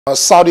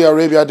Saudi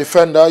Arabia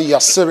defender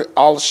Yasser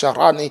Al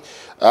Shahrani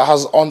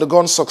has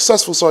undergone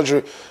successful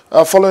surgery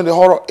following the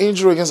horror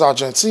injury against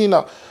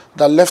Argentina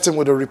that left him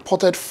with a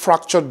reported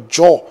fractured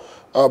jaw,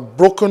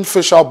 broken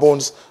facial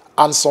bones,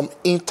 and some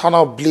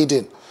internal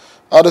bleeding.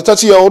 The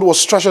 30-year-old was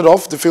stretchered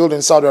off the field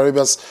in Saudi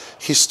Arabia's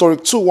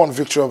historic 2-1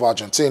 victory of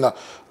Argentina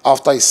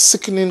after a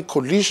sickening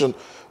collision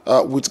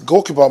with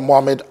goalkeeper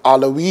Mohamed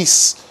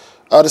Alouis.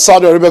 The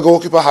Saudi Arabia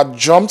goalkeeper had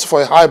jumped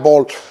for a high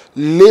ball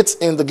late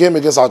in the game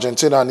against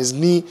Argentina, and his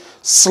knee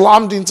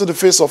slammed into the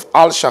face of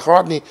Al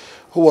Shahrani,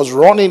 who was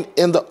running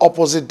in the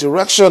opposite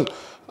direction.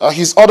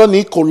 His other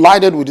knee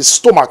collided with the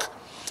stomach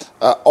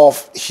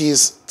of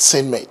his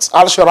teammate.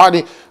 Al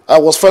Shahrani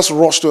was first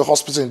rushed to a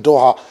hospital in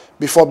Doha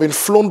before being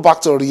flown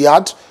back to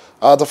Riyadh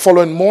the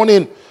following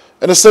morning.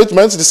 In a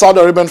statement, the Saudi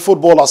Arabian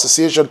Football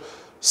Association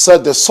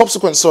said the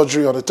subsequent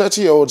surgery on the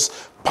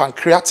 30-year-old's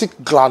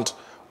pancreatic gland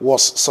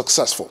was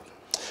successful.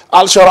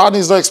 Al Shahrani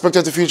is not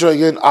expected to feature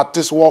again at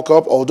this World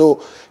Cup,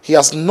 although he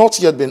has not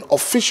yet been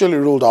officially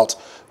ruled out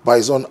by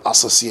his own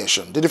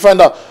association. The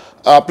defender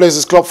plays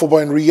his club football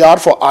in Riyadh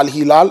for Al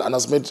Hilal and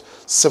has made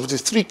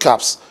 73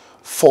 caps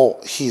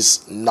for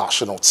his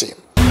national team.